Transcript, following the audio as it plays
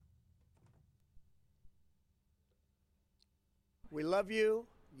We love you.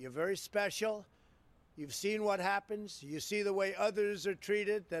 You're very special. You've seen what happens. You see the way others are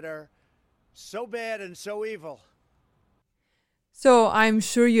treated that are so bad and so evil. So I'm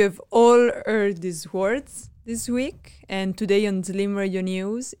sure you have all heard these words this week. And today on Slim Radio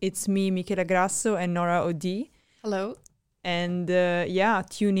News, it's me, Michela Grasso, and Nora Odi. Hello. And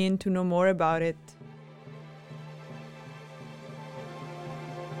tune in to know more about it.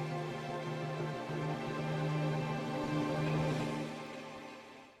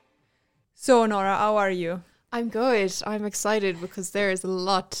 So, Nora, how are you? I'm good. I'm excited because there is a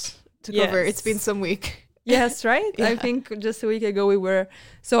lot to cover. It's been some week. Yes, right? Yeah. I think just a week ago we were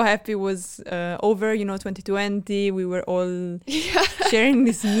so happy it was over, 2020. We were all sharing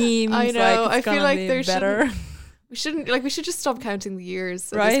these memes. I know. Like, I feel like there better. We should just stop counting the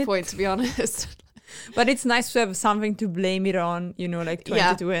years at Right? this point, to be honest. But it's nice to have something to blame it on, like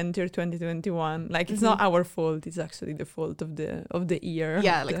 2020 or 2021. Like it's not our fault. It's actually the fault of the year.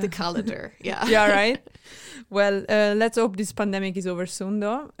 Yeah, like the calendar. Yeah. Yeah, right? Well, let's hope this pandemic is over soon,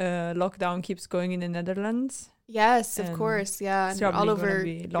 though. Lockdown keeps going in the Netherlands. Yes, of course. Yeah. it's And probably all gonna over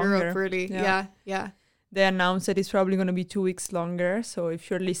be longer. Europe, really. Yeah. They announced that it's probably going to be 2 weeks longer. So if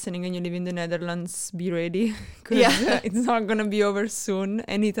you're listening and you live in the Netherlands, be ready. 'Cause it's not going to be over soon,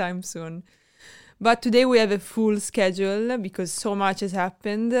 anytime soon. But today we have a full schedule because so much has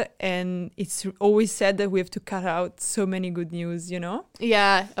happened. And it's always said that we have to cut out so many good news,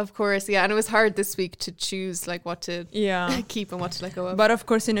 Yeah, of course. Yeah. And it was hard this week to choose like what to keep and what to let go of. But of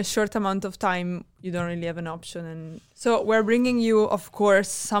course, in a short amount of time, you don't really have an option. And so we're bringing you, of course,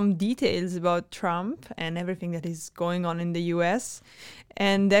 some details about Trump and everything that is going on in the US.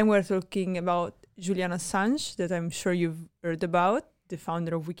 And then we're talking about Julian Assange, that I'm sure you've heard about, the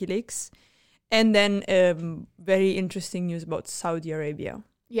founder of WikiLeaks. And then very interesting news about Saudi Arabia.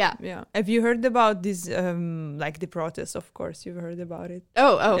 Yeah. Have you heard about this, like the protest? Of course, you've heard about it.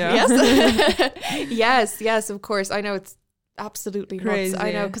 Oh, Yeah. yes. yes, of course. I know it's absolutely Crazy. nuts.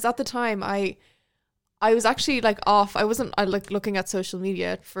 I know, because at the time I was actually like off. I wasn't like looking at social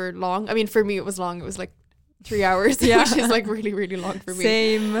media for long. I mean, for me it was long. It was like 3 hours, which is like really, really long for me.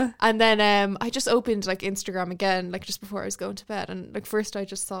 Same. And then I just opened like Instagram again, like just before I was going to bed, and like first I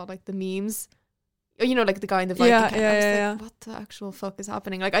just saw like the memes. Like the guy in the bike account. I was like, what the actual fuck is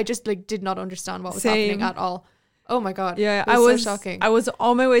happening? Like I just like did not understand what was happening at all. Oh my god. Yeah, it was so shocking. I was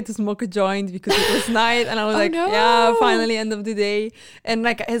on my way to smoke a joint because it was night, and I was finally end of the day. And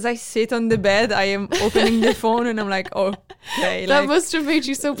like as I sit on the bed, I am opening the phone and I'm like, okay. That must have made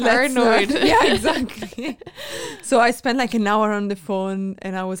you so paranoid. Yeah, exactly. So I spent like an hour on the phone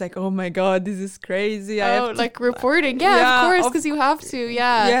and I was like, oh my god, this is crazy. I have to, like reporting. Yeah, of course, because you have to.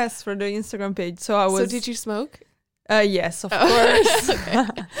 Yeah. Yes, for the Instagram page. So did you smoke? Yes, of course.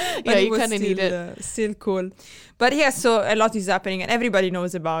 Yeah, you kind of need it. Still cool. But yeah, so a lot is happening and everybody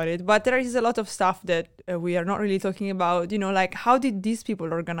knows about it. But there is a lot of stuff that we are not really talking about. Like how did these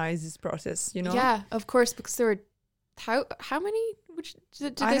people organize this process? Yeah, of course, because there were how many?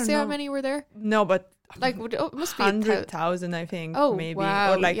 Did they say how many were there? No, but like it must be 100,000, I think. Oh, maybe,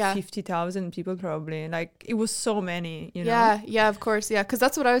 wow, or like yeah. 50,000 people probably. Like it was so many. Yeah, of course, yeah. Because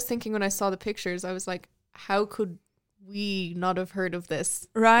that's what I was thinking when I saw the pictures. I was like, how could we not have heard of this?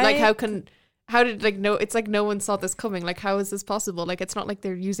 Right? Like how did like no? It's like no one saw this coming. Like how is this possible? Like it's not like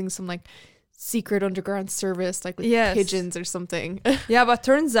they're using some like secret underground service like with pigeons or something. Yeah, but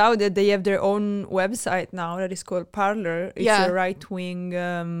turns out that they have their own website now that is called Parler. It's a right-wing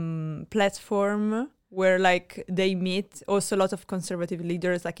platform where like they meet. Also a lot of conservative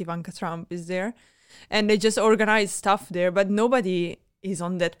leaders like Ivanka Trump is there, and they just organize stuff there, but nobody is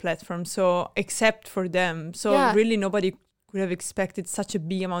on that platform, so except for them. So really nobody could have expected such a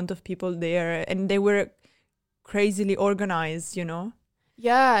big amount of people there, and they were crazily organized,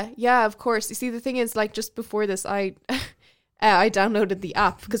 Yeah, of course. You see, the thing is, like, just before this, I downloaded the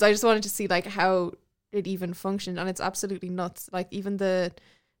app because I just wanted to see, like, how it even functioned, and it's absolutely nuts. Like, even they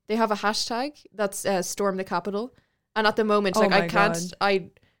have a hashtag that's Storm the Capitol, and at the moment, like, I can't,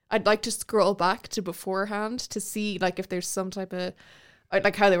 I'd like to scroll back to beforehand to see, like, if there's some type of,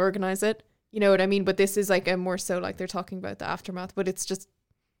 like, how they organize it. You know what I mean? But this is, like, a more so, like, they're talking about the aftermath, but it's just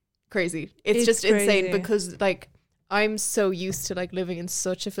crazy. It's just crazy. Insane because, like, I'm so used to like living in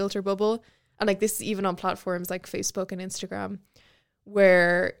such a filter bubble, and like this even on platforms like Facebook and Instagram,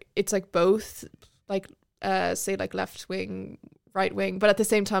 where it's like both like say like left wing, right wing, but at the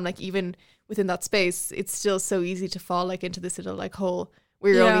same time, like even within that space, it's still so easy to fall like into this little like hole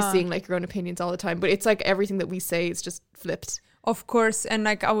where you're only seeing like your own opinions all the time. But it's like everything that we say is just flipped. Of course, and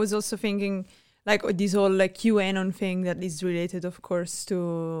like I was also thinking like this whole like QAnon thing that is related, of course,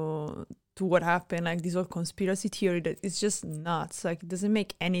 to to what happened, like this whole conspiracy theory that it's just nuts. Like it doesn't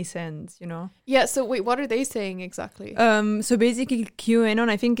make any sense, you know? Yeah, so wait, what are they saying exactly? So basically QAnon,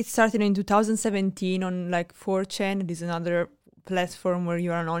 I think it started in 2017 on like 4chan. It is another platform where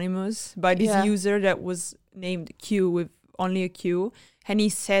you are anonymous by this user that was named Q with only a Q. And he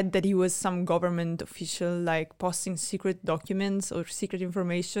said that he was some government official, like posting secret documents or secret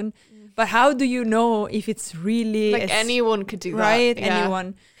information. But how do you know if it's really... Like anyone could do that. Right,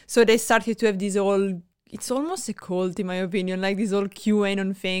 anyone. So they started to have this whole... It's almost a cult, in my opinion, like this whole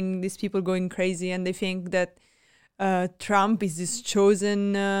QAnon thing, these people going crazy, and they think that Trump is this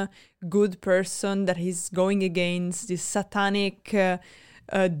chosen good person that he's going against, this satanic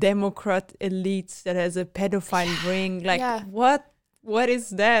Democrat elite that has a pedophile ring. Like, what is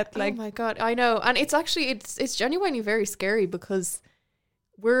that? Like, oh my God, I know. And it's actually, it's genuinely very scary because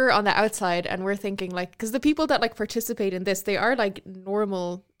we're on the outside and we're thinking like, because the people that like participate in this, they are like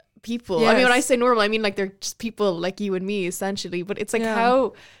normal people. Yes. I mean, when I say normal, I mean like they're just people like you and me essentially, but it's like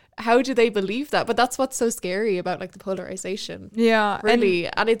how do they believe that? But that's what's so scary about like the polarization. Yeah, really.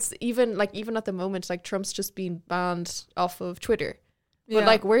 And it's even at the moment, like Trump's just been banned off of Twitter, but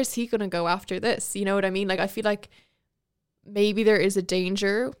like where's he gonna go after this? You know what I mean? Like I feel like maybe there is a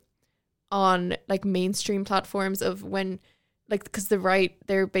danger on like mainstream platforms of when like, because the right,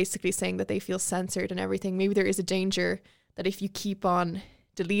 they're basically saying that they feel censored and everything. Maybe there is a danger that if you keep on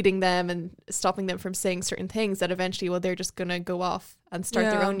deleting them and stopping them from saying certain things, that eventually, well, they're just going to go off and start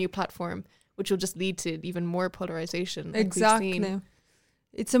their own new platform, which will just lead to even more polarization. Exactly.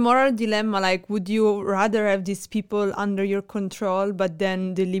 It's a moral dilemma. Like, would you rather have these people under your control, but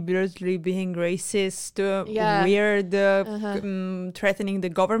then deliberately being racist, weird, threatening the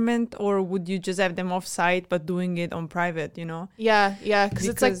government, or would you just have them offsite but doing it on private? You know? Yeah, because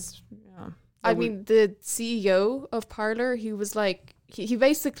it's like, I mean, the CEO of Parler, he was like, he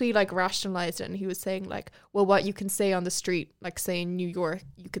basically like rationalized it, and he was saying like, well, what you can say on the street, like say in New York,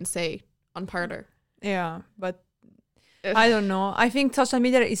 you can say on Parler. Yeah, but I don't know. I think social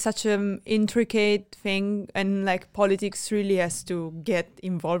media is such an intricate thing, and like politics really has to get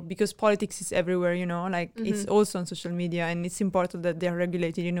involved because politics is everywhere, you know, like it's also on social media, and it's important that they're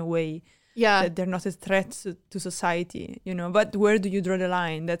regulated in a way that they're not a threat to society, you know. But where do you draw the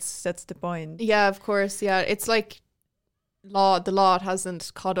line? That's the point. Yeah, of course. Yeah, it's like the law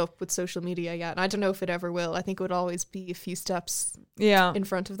hasn't caught up with social media yet, and I don't know if it ever will. I think it would always be a few steps in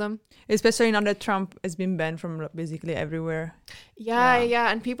front of them, especially now that Trump has been banned from basically everywhere.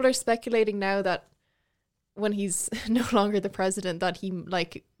 And people are speculating now that when he's no longer the president, that he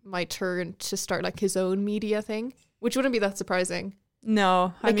like might turn to start like his own media thing, which wouldn't be that surprising.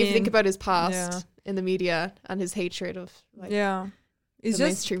 No, like if you think about his past in the media and his hatred of like it's the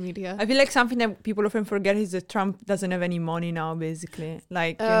just mainstream media. I feel like something that people often forget is that Trump doesn't have any money now, basically.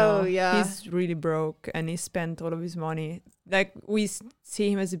 Like, he's really broke and he spent all of his money. Like, we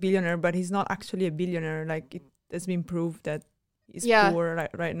see him as a billionaire, but he's not actually a billionaire. Like, it has been proved that he's poor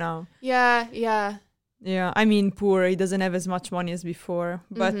right now. Yeah, I mean, poor. He doesn't have as much money as before.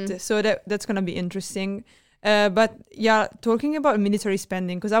 But so that's going to be interesting. But talking about military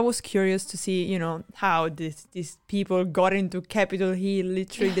spending, because I was curious to see, you know, how these people got into Capitol Hill,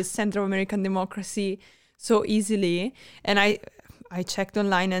 literally the center of American democracy, so easily. And I checked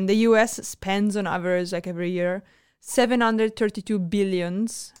online, and the US spends on average, like every year, $732 billion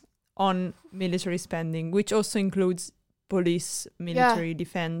on military spending, which also includes police, military,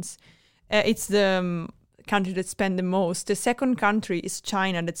 defense. It's the country that spend the most. The second country is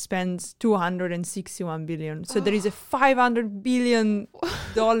China, that spends $261 billion. So there is a $500 billion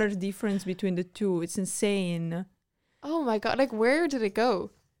difference between the two. It's insane. Oh my God! Like, where did it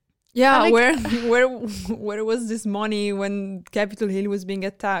go? Yeah, where was this money when Capitol Hill was being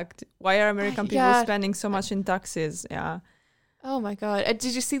attacked? Why are American people spending so much in taxes? Yeah. Oh my God!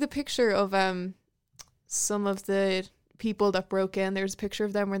 Did you see the picture of some of the people that broke in? There's a picture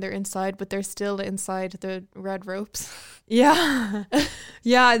of them when they're inside, but they're still inside the red ropes. Yeah.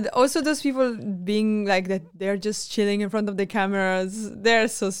 Also those people being like that, they're just chilling in front of the cameras. They're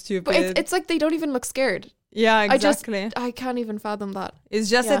so stupid. But it's like they don't even look scared. Yeah, exactly. I can't even fathom that. It's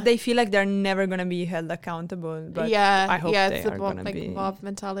just that they feel like they're never going to be held accountable. But I hope they are going to be. Mob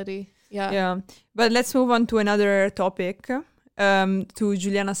mentality. Yeah. Yeah. But let's move on to another topic, to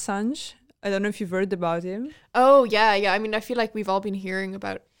Julian Assange. I don't know if you've heard about him. Oh, yeah. I mean, I feel like we've all been hearing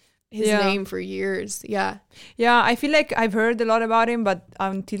about his name for years. Yeah. Yeah, I feel like I've heard a lot about him, but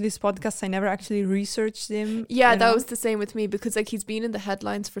until this podcast, I never actually researched him. Yeah, that was the same with me because like he's been in the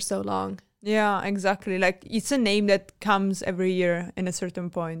headlines for so long. Yeah, exactly. Like it's a name that comes every year in a certain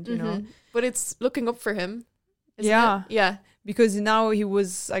point, you know. But it's looking up for him. Yeah. Yeah. because now he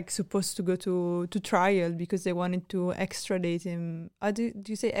was like supposed to go to trial because they wanted to extradite him. Do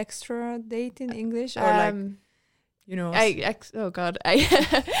you say extradite in English, or like, you know? Oh God,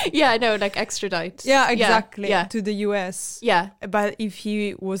 yeah, no, like extradite. Yeah, exactly. Yeah. To the US. Yeah, But if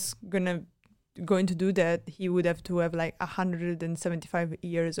he was going to do that, he would have to have like 175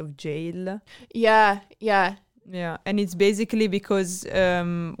 years of jail. yeah. Yeah, and it's basically because,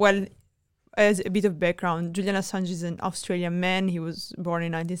 as a bit of background, Julian Assange is an Australian man. He was born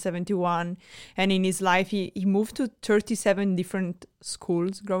in 1971, and in his life, he moved to 37 different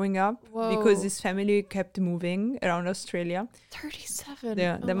schools growing up. Whoa. Because his family kept moving around Australia. 37.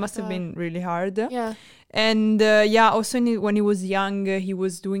 Yeah, Oh that my must have God. been really hard. Yeah. And also when he was young, he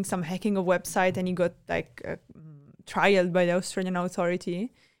was doing some hacking of website, and he got like trialed by the Australian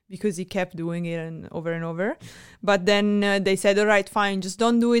authority because he kept doing it and over. But then they said, all right, fine, just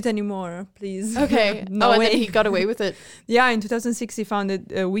don't do it anymore, please. Okay. No and way. then he got away with it. Yeah, in 2006, he founded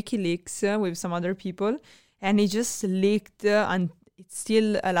WikiLeaks with some other people, and he just leaked, and it's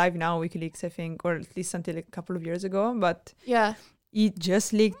still alive now, WikiLeaks, I think, or at least until a couple of years ago. But Yeah. he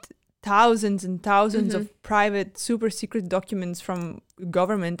just leaked thousands and thousands of private, super secret documents from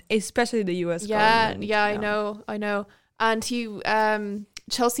government, especially the US government. Yeah, I know. And he,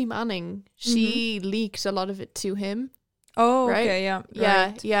 Chelsea Manning, she leaked a lot of it to him. Oh, Right? okay, yeah. Yeah,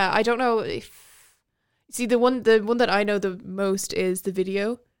 right. yeah. I don't know if... See, the one that I know the most is the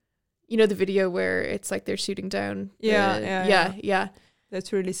video. You know, the video where it's like they're shooting down. Yeah.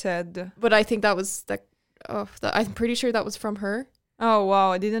 That's really sad. But I think that was I'm pretty sure that was from her. Oh,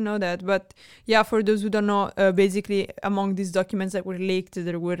 wow, I didn't know that. But yeah, for those who don't know, basically among these documents that were leaked,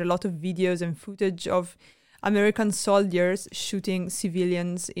 there were a lot of videos and footage of American soldiers shooting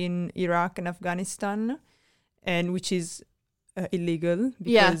civilians in Iraq and Afghanistan, and which is illegal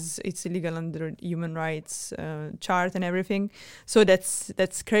because it's illegal under human rights chart and everything. So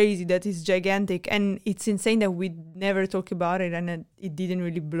that's crazy. That is gigantic, and it's insane that we never talk about it, and it didn't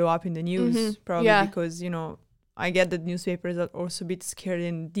really blow up in the news, probably because, you know, I get that newspapers are also a bit scared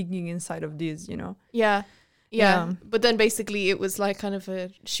and digging inside of this, you know. Yeah. Yeah. But then basically it was like kind of a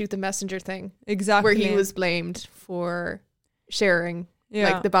shoot the messenger thing. Exactly. Where he was blamed for sharing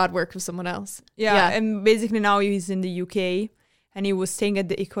like the bad work of someone else. Yeah. And basically now he's in the UK, and he was staying at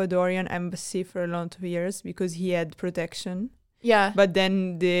the Ecuadorian embassy for a lot of years because he had protection. Yeah. But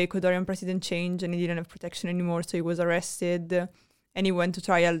then the Ecuadorian president changed and he didn't have protection anymore. So he was arrested and he went to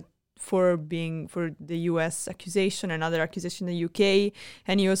trial for the US accusation, another accusation in the UK,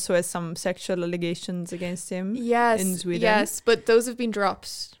 and he also has some sexual allegations against him in Sweden. Yes, but those have been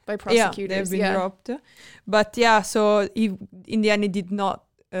dropped by prosecutors. Yeah, they've been dropped. But yeah, so in the end, he did not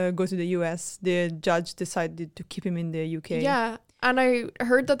go to the US. The judge decided to keep him in the UK. Yeah, and I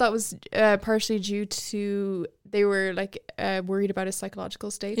heard that was partially due to they were like worried about his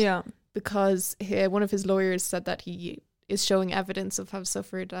psychological state. Yeah, because one of his lawyers said that he is showing evidence of have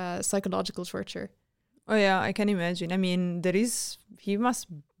suffered psychological torture. Oh yeah, I can imagine. I mean, he must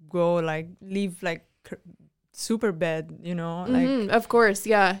go live super bad, you know. Of course,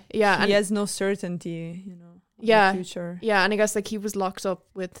 yeah. He has no certainty, you know, of the future. Yeah, and I guess he was locked up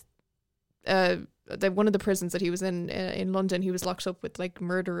with one of the prisons that he was in London. He was locked up with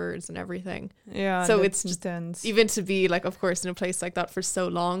murderers and everything. Yeah, so it's just intense. Even to be of course, in a place like that for so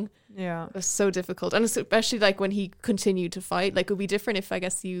long. Yeah, it was so difficult, and especially when he continued to fight. It would be different if I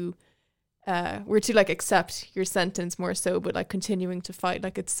guess you were to accept your sentence more so, but continuing to fight,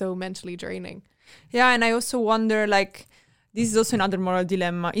 it's so mentally draining. Yeah, and I also wonder this is also another moral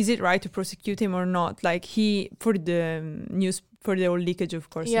dilemma. Is it right to prosecute him or not? For the whole leakage, of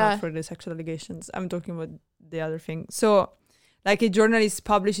course, not for the sexual allegations. I'm talking about the other thing. So, a journalist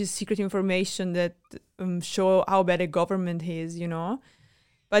publishes secret information that show how bad a government is, you know.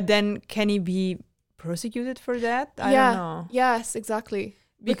 But then, can he be prosecuted for that? I don't know. Yes, exactly.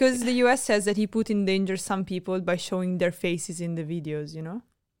 Because the US says that he put in danger some people by showing their faces in the videos, you know.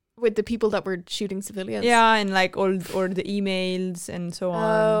 With the people that were shooting civilians. Yeah, and or the emails and so on.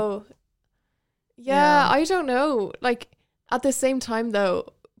 Oh. Yeah, I don't know. At the same time,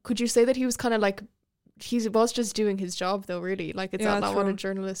 though, could you say that he was kind of he was just doing his job, though, really? It's not what a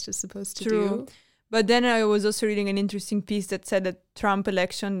journalist is supposed to do. But then I was also reading an interesting piece that said that Trump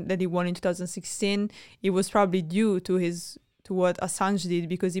election that he won in 2016, it was probably due to what Assange did,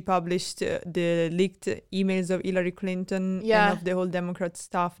 because he published the leaked emails of Hillary Clinton and of the whole Democrat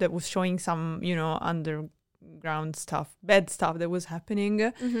stuff that was showing some, you know, underground stuff, bad stuff that was happening.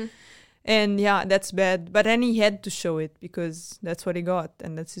 Mm-hmm. And yeah, that's bad. But then he had to show it because that's what he got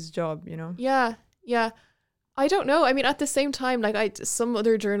and that's his job, you know? Yeah. I don't know. I mean, at the same time, some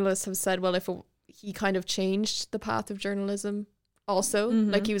other journalists have said, well, if he kind of changed the path of journalism also.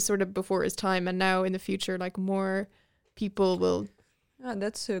 Like he was sort of before his time, and now in the future, like more people will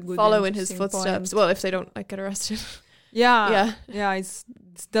that's a good follow in his footsteps. Point. Well, if they don't like get arrested. Yeah.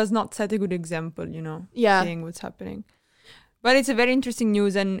 It does not set a good example, seeing what's happening. But it's a very interesting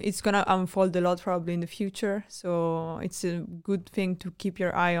news, and it's going to unfold a lot probably in the future. So it's a good thing to keep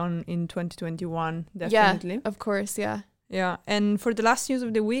your eye on in 2021, definitely. Yeah, of course, yeah. Yeah, and for the last news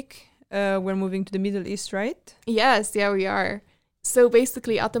of the week, we're moving to the Middle East, right? Yes, yeah, we are. So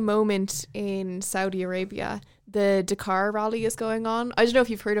basically, at the moment in Saudi Arabia, the Dakar rally is going on. I don't know if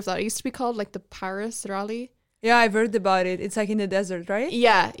you've heard of that. It used to be called like the Paris rally. Yeah, I've heard about it. It's like in the desert, right?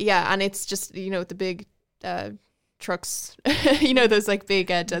 Yeah, and it's just, the big trucks, those like big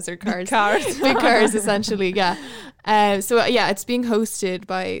desert cars. Big cars, essentially, yeah. It's being hosted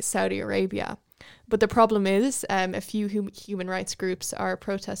by Saudi Arabia. But the problem is a few human rights groups are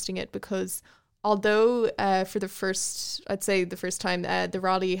protesting it because although for the first time, the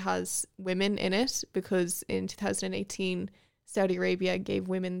rally has women in it because in 2018, Saudi Arabia gave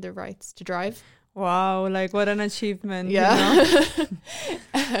women the rights to drive. Wow, like what an achievement. Yeah.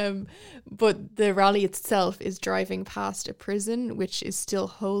 But the rally itself is driving past a prison which is still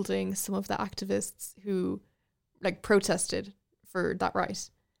holding some of the activists who like protested for that right.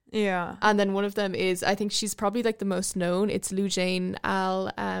 Yeah. And then one of them is, I think she's probably like the most known. It's Loujain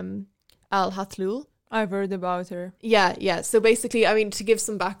Al-Hathloul. I've heard about her. Yeah. So basically, I mean, to give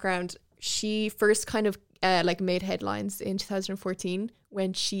some background, she first kind of made headlines in 2014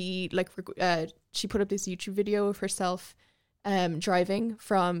 when she she put up this YouTube video of herself driving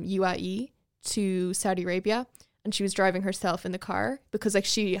from UAE to Saudi Arabia, and she was driving herself in the car because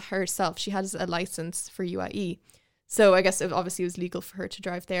she has a license for UAE. So I guess it obviously was legal for her to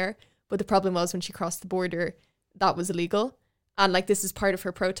drive there. But the problem was when she crossed the border, that was illegal. And this is part of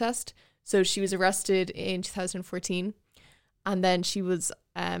her protest. So she was arrested in 2014. And then she was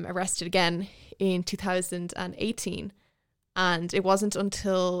arrested again in 2018. And it wasn't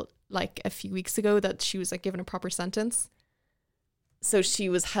until a few weeks ago that she was given a proper sentence. So she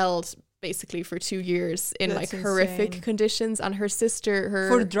was held basically for 2 years in That's horrific insane. Conditions. And her sister,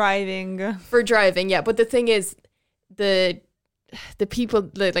 for driving, yeah. But the thing is, the people,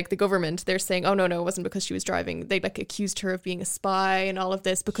 the government, they're saying, oh no, it wasn't because she was driving. They accused her of being a spy and all of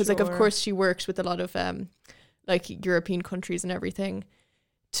this because of course she works with a lot of European countries and everything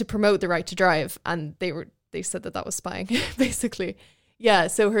to promote the right to drive, and they said that was spying basically. Yeah,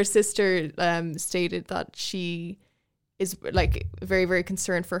 so her sister stated that she is very, very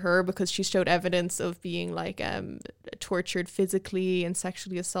concerned for her because she showed evidence of being tortured physically and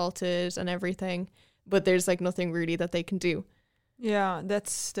sexually assaulted and everything. But there's nothing really that they can do. Yeah,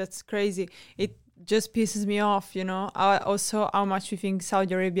 that's crazy. It just pisses me off, also how much we think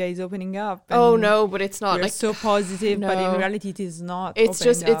Saudi Arabia is opening up. Oh no, but it's not. We're so positive, no. But in reality it is not. It's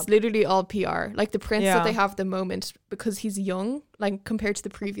literally all PR. The prince that they have at the moment, because he's young, compared to the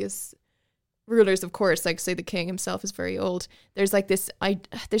previous rulers, of course, say the king himself is very old. There's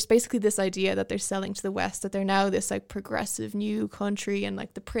there's basically this idea that they're selling to the West that they're now this progressive new country, and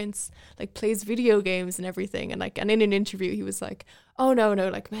the prince plays video games and everything, and in an interview he was like, oh no,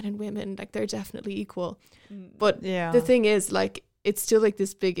 men and women, they're definitely equal. But yeah, the thing is, it's still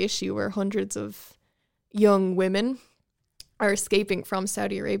this big issue where hundreds of young women are escaping from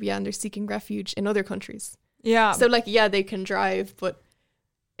Saudi Arabia and they're seeking refuge in other countries. Yeah. So they can drive, but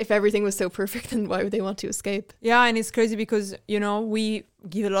if everything was so perfect, then why would they want to escape? Yeah, and it's crazy because, we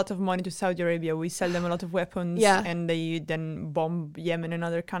give a lot of money to Saudi Arabia. We sell them a lot of weapons, and they then bomb Yemen and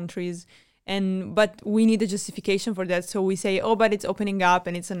other countries. But we need a justification for that. So we say, oh, but it's opening up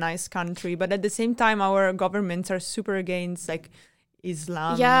and it's a nice country. But at the same time, our governments are super against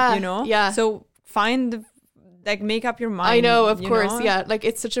Islam, Yeah. So make up your mind. I know, of course, yeah.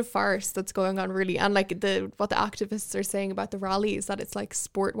 It's such a farce that's going on, really. And what the activists are saying about the rally is that it's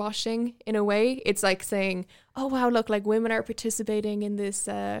sport washing in a way. It's saying, oh wow, look, women are participating in this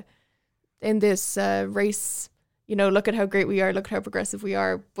race. Look at how great we are. Look at how progressive we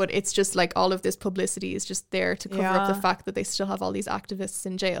are. But it's just all of this publicity is just there to cover up the fact that they still have all these activists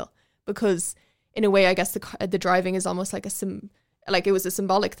in jail. Because in a way, I guess the driving is almost it was a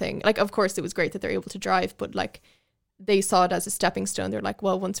symbolic thing. Of course, it was great that they're able to drive, but they saw it as a stepping stone. They're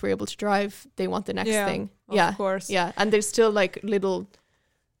well, once we're able to drive, they want the next thing. Of course. Yeah. And there's still little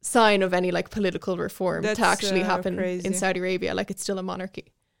sign of any political reform to actually happen crazy. In Saudi Arabia. It's still a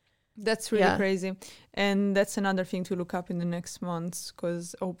monarchy. That's really crazy. And that's another thing to look up in the next months,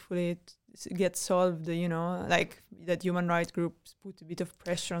 because hopefully it gets solved, that human rights groups put a bit of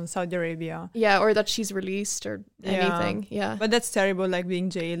pressure on Saudi Arabia. Yeah, or that she's released or anything. Yeah. But that's terrible, being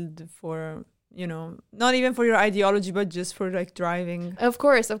jailed for you know, not even for your ideology, but just for like driving. Of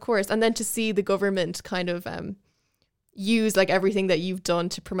course. And then to see the government kind of use like everything that you've done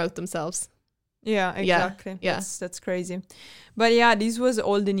to promote themselves. Yeah, exactly. Yeah. That's crazy. But yeah, this was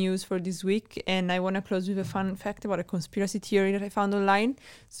all the news for this week. And I want to close with a fun fact about a conspiracy theory that I found online.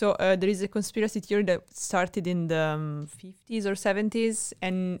 So there is a conspiracy theory that started in the 50s or 70s.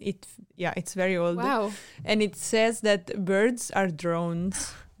 And it's very old. Wow. And it says that birds are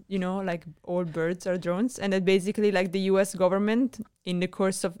drones. You know, like all birds are drones. And that basically like the US government, in the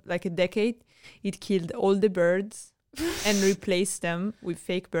course of like a decade, it killed all the birds and replaced them with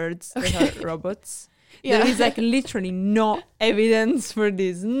fake birds that are robots. Yeah. There is like literally no evidence for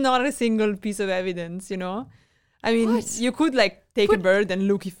this. Not a single piece of evidence, you know? I mean, What? you could like take a bird and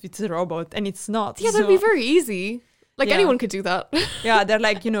look if it's a robot, and it's not. Yeah, that'd be very easy. Like Yeah. anyone could do that. Yeah, they're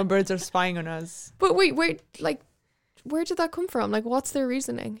like, you know, birds are spying on us. But wait, like, where did that come from? Like, what's their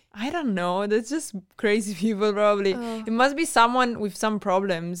reasoning? I don't know. That's just crazy people, probably. Oh. It must be someone with some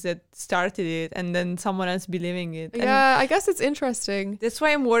problems that started it, and then someone else believing it. And Yeah, I guess it's interesting. that's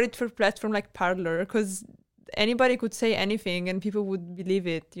why I'm worried for platform like Parler, because anybody could say anything and people would believe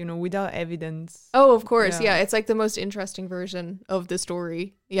it, you know, without evidence. Oh, of course. Yeah. Yeah, it's like the most interesting version of the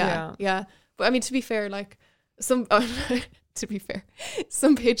story. Yeah. But I mean, to be fair, like to be fair,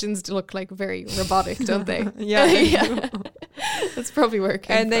 some pigeons look like very robotic, don't they? Yeah, they do. That's probably where it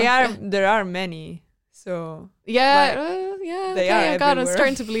came And from. there are many, so Yeah, like, yeah. they okay, are oh God, I'm everywhere.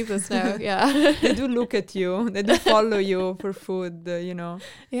 starting to believe this now. Yeah. they do look at you, they do follow you for food, you know.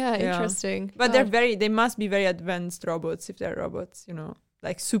 Yeah, Yeah. interesting. But God. they must be very advanced robots if they're robots, you know,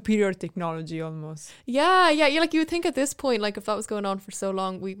 like superior technology almost. Yeah. Like you would think at this point, like if that was going on for so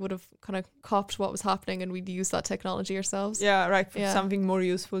long, we would have kind of copped what was happening and we'd use that technology ourselves. Yeah, right. For Yeah. something more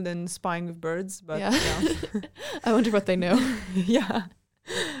useful than spying with birds, but Yeah. yeah. I wonder what they know. Yeah.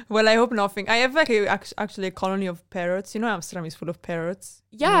 Well, I hope nothing. I have like actually a colony of parrots. You know, Amsterdam is full of parrots.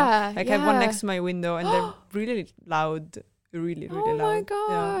 you know? Yeah. Like I have one next to my window, and they're really loud. Really Oh loud. my Yeah.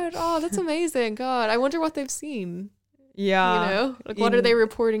 God. Oh, that's amazing. God, I wonder what they've seen. Yeah. You know, like what are in- they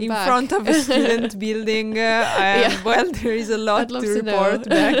reporting In back? front of a student building. Yeah. Well, there is a lot I'd love to to report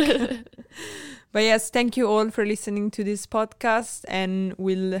know. back. But yes, thank you all for listening to this podcast, and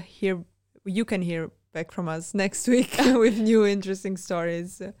you can hear back from us next week with new interesting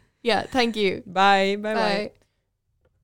stories. Yeah, thank you. Bye. Bye. Bye.